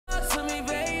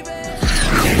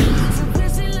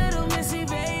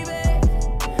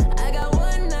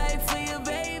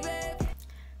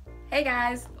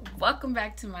welcome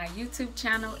back to my YouTube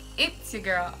channel. It's your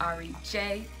girl Ari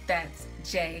J, that's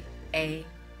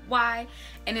J-A-Y,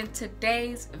 and in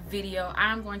today's video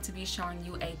I'm going to be showing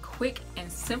you a quick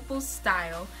and simple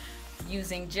style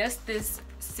using just this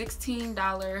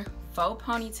 $16 faux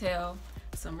ponytail,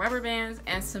 some rubber bands,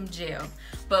 and some gel.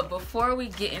 But before we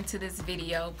get into this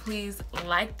video, please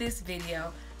like this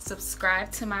video,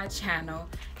 subscribe to my channel,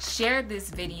 share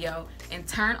this video, and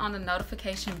turn on the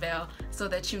notification bell so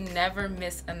that you never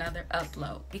miss another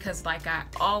upload, because like I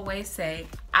always say,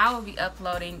 I will be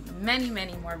uploading many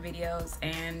more videos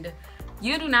and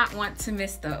you do not want to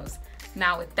miss those.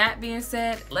 Now with that being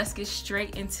said, let's get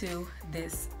straight into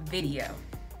this video.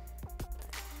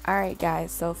 Alright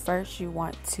guys, so first you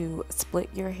want to split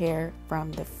your hair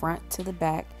from the front to the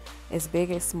back, as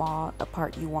big as small a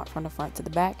part you want from the front to the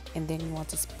back, and then you want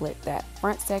to split that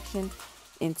front section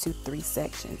into 3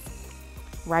 sections.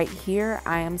 Right here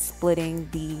I am splitting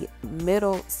the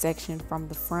middle section from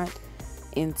the front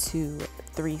into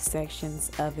 3 sections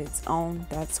of its own.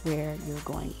 That's where you're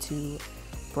going to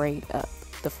braid up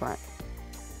the front.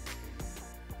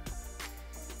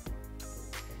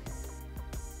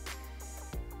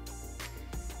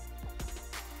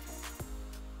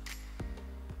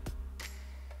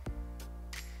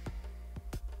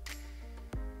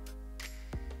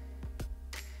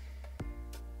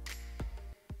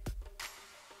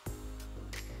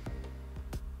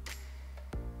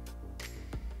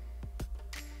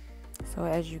 So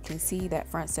as you can see, that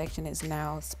front section is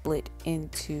now split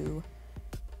into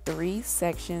 3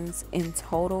 sections. In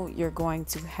total, you're going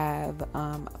to have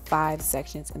 5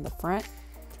 sections in the front.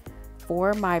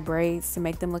 For my braids, to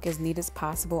make them look as neat as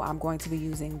possible, I'm going to be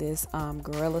using this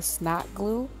Gorilla Snot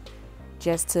glue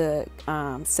just to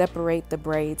separate the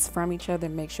braids from each other,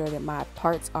 make sure that my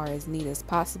parts are as neat as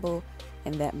possible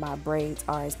and that my braids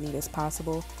are as neat as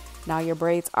possible. Now your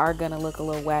braids are gonna look a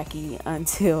little wacky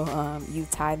until you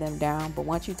tie them down, but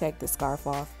once you take the scarf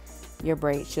off, your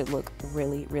braids should look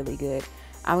really good.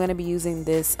 I'm gonna be using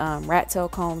this rat tail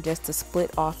comb just to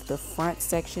split off the front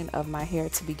section of my hair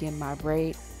to begin my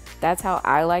braid. That's how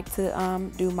I like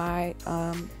to do my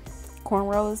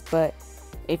cornrows, but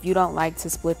if you don't like to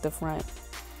split the front,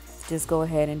 just go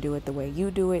ahead and do it the way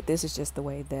you do it. This is just the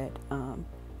way that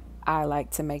I like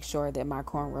to make sure that my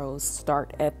cornrows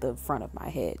start at the front of my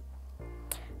head.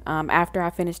 After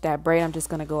I finish that braid, I'm just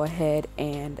going to go ahead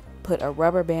and put a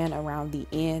rubber band around the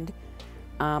end.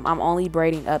 I'm only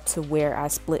braiding up to where I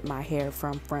split my hair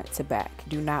from front to back.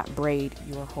 Do not braid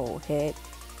your whole head,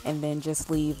 and then just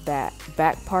leave that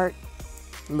back part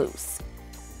loose.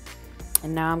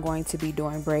 And now I'm going to be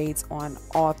doing braids on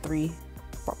all 3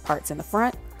 parts in the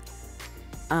front.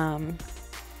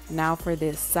 Now for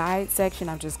this side section,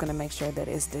 I'm just going to make sure that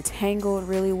it's detangled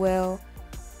really well.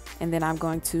 And then I'm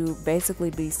going to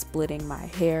basically be splitting my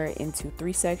hair into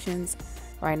 3 sections.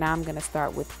 Right now I'm going to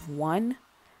start with 1.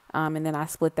 And then I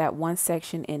split that 1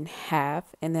 section in half.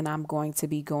 And then I'm going to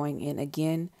be going in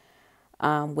again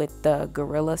with the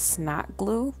Gorilla Snot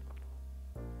glue,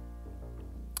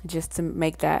 just to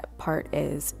make that part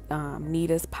as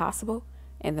neat as possible.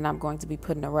 And then I'm going to be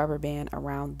putting a rubber band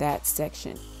around that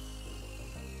section.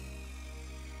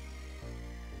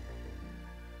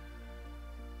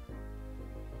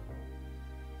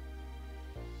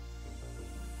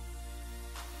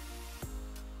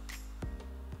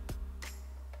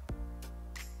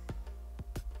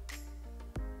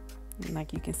 And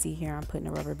like you can see here, I'm putting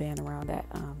a rubber band around that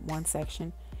 1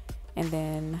 section, and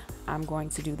then I'm going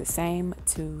to do the same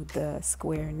to the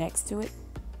square next to it,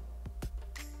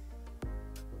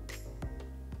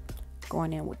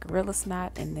 going in with Gorilla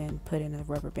Snot, and then putting a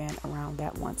rubber band around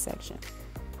that 1 section.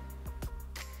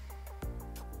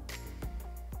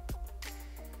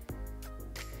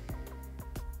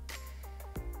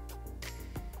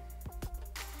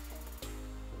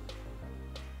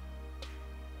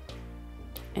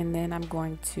 And then I'm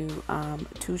going to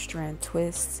 2-strand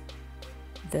twist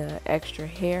the extra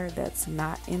hair that's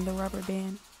not in the rubber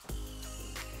band.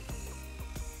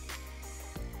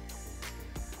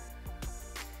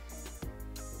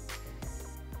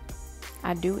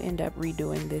 I do end up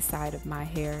redoing this side of my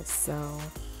hair, so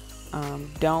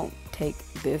don't take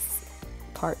this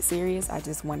part serious. I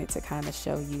just wanted to kind of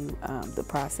show you the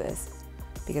process,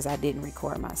 because I didn't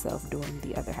record myself doing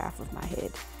the other half of my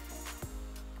head.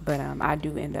 But I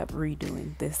do end up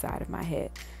redoing this side of my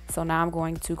head. So now I'm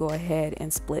going to go ahead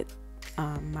and split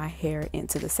my hair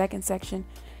into the second section,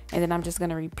 and then I'm just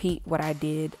going to repeat what I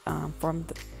did from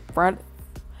the front.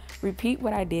 Repeat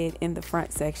what I did in the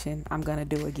front section, I'm going to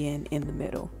do again in the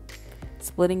middle.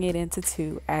 Splitting it into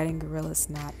 2, adding Gorilla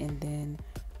Snot, and then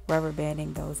rubber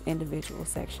banding those individual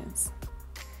sections.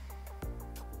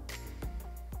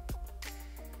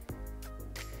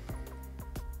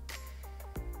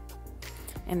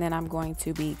 And then I'm going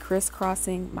to be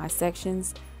crisscrossing my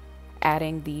sections,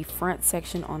 adding the front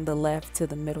section on the left to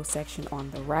the middle section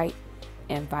on the right,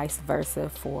 and vice versa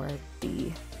for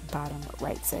the bottom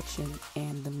right section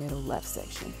and the middle left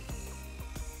section.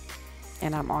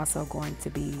 And I'm also going to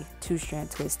be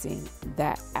 2-strand twisting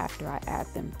that after I add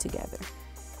them together.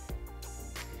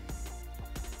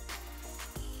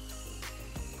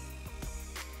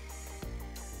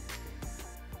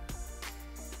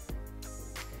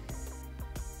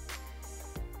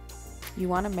 You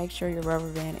want to make sure your rubber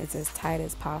band is as tight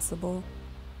as possible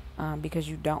because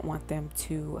you don't want them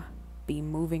to be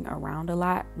moving around a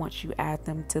lot once you add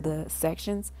them to the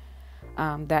sections.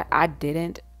 That I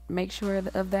didn't make sure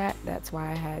of that. That's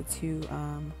why I had to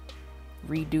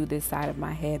redo this side of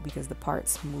my head, because the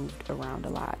parts moved around a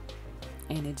lot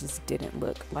and it just didn't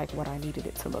look like what I needed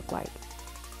it to look like.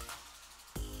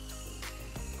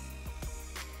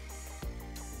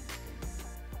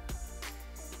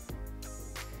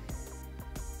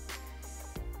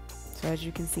 So as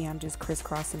you can see, I'm just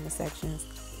crisscrossing the sections,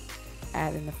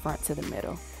 adding the front to the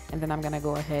middle. And then I'm going to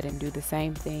go ahead and do the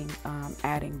same thing,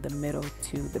 adding the middle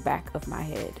to the back of my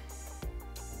head.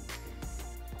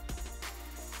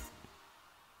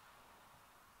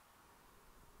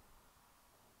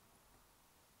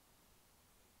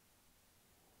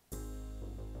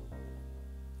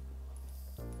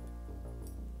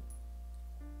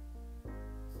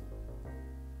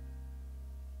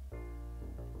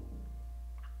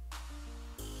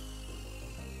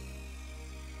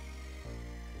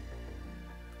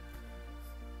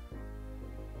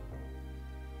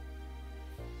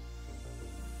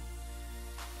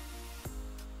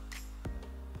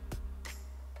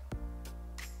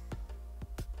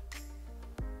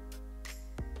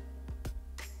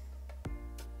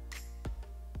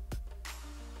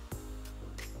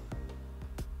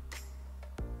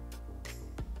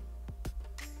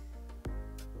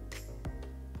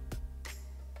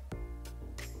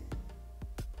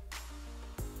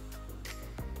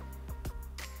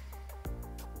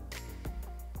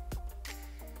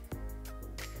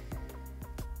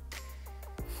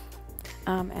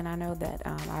 And I know that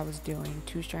I was doing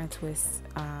 2-strand twists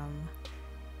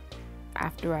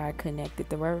after I connected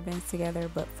the rubber bands together,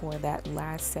 but for that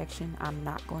last section I'm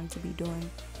not going to be doing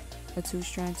a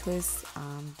 2-strand twist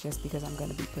just because I'm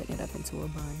going to be putting it up into a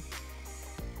bun.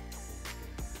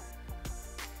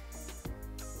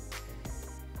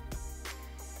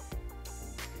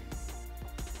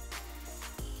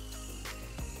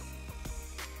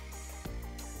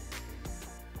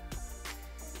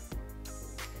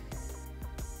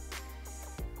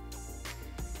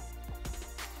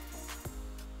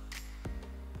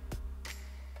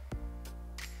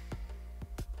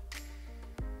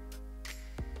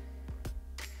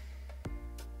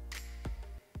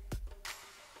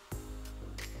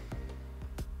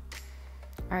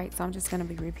 Alright, so I'm just going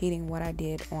to be repeating what I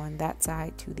did on that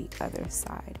side to the other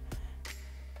side.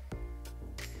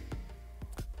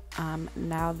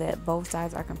 Now that both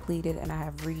sides are completed and I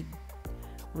have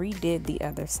redid the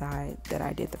other side that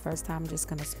I did the first time, I'm just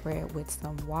going to spray it with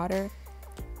some water,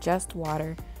 just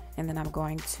water, and then I'm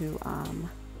going to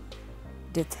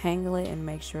detangle it and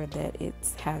make sure that it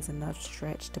has enough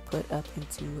stretch to put up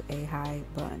into a high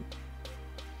bun.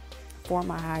 For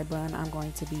my high bun, I'm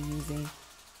going to be using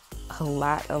a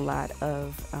lot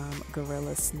of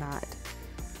Gorilla Snot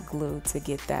glue to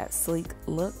get that sleek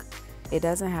look. It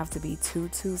doesn't have to be too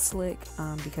slick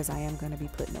because I am going to be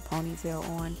putting a ponytail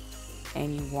on,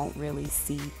 and you won't really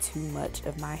see too much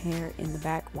of my hair in the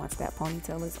back once that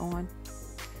ponytail is on.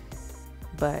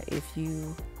 But if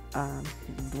you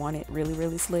want it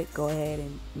really slick, go ahead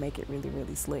and make it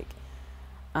really slick.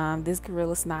 This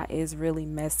Gorilla Snot is really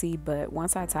messy, but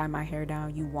once I tie my hair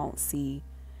down, you won't see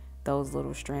those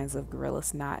little strands of Gorilla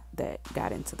Snot that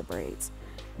got into the braids.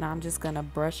 Now I'm just gonna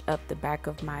brush up the back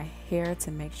of my hair to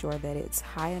make sure that it's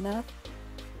high enough.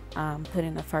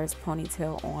 Putting the first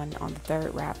ponytail on the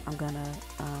third wrap, I'm gonna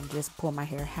just pull my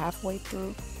hair halfway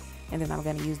through, and then I'm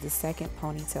gonna use the second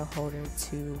ponytail holder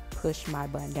to push my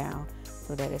bun down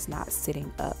so that it's not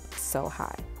sitting up so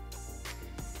high.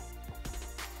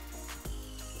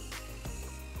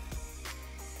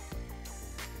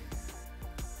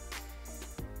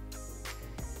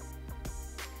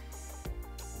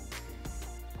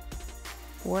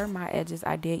 For my edges,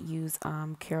 I did use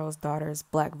Carol's Daughter's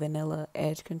Black Vanilla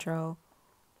Edge Control.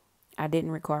 I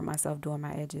didn't record myself doing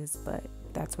my edges, but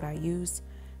that's what I used.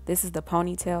 This is the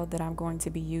ponytail that I'm going to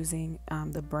be using.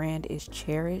 The brand is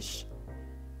Cherish.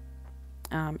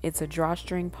 It's a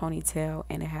drawstring ponytail,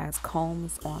 and it has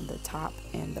combs on the top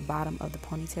and the bottom of the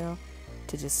ponytail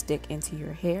to just stick into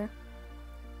your hair.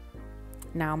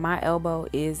 Now my elbow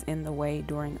is in the way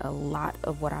during a lot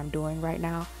of what I'm doing right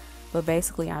now, but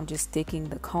basically I'm just sticking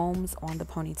the combs on the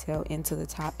ponytail into the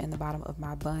top and the bottom of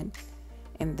my bun,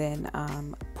 and then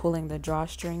pulling the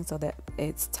drawstring so that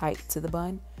it's tight to the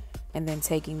bun, and then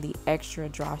taking the extra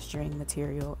drawstring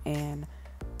material and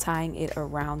tying it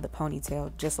around the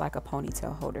ponytail just like a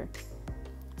ponytail holder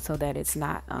so that it's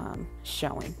not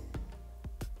showing.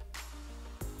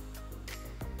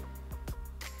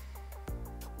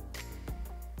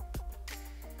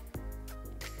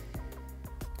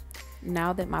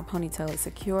 Now that my ponytail is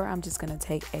secure, I'm just going to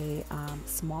take a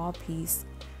small piece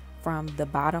from the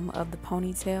bottom of the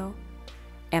ponytail,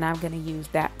 and I'm going to use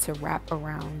that to wrap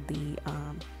around the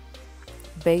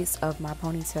base of my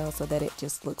ponytail so that it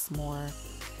just looks more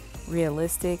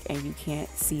realistic and you can't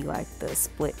see like the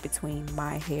split between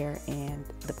my hair and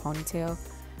the ponytail.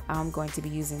 I'm going to be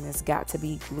using this Got to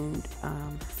Be Glued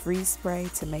freeze spray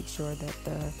to make sure that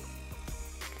the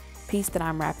piece that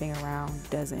I'm wrapping around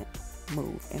doesn't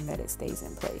move and that it stays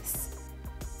in place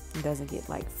and doesn't get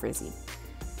like frizzy.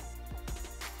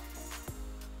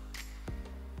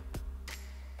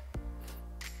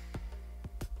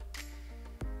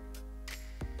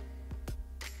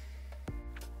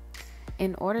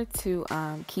 In order to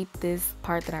keep this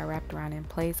part that I wrapped around in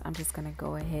place, I'm just going to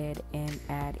go ahead and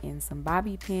add in some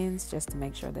bobby pins just to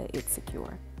make sure that it's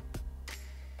secure.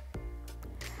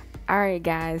 Alright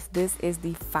guys, this is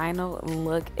the final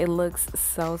look. It looks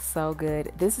so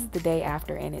good. This is the day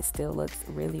after and it still looks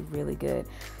really good.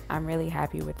 I'm really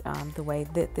happy with the way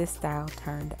that this style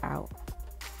turned out.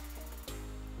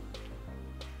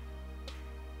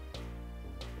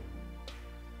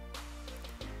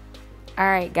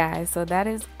 Alright guys, so that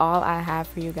is all I have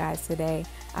for you guys today.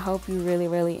 I hope you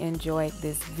really enjoyed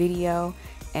this video,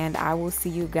 and I will see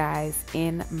you guys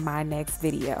in my next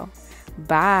video.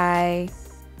 Bye!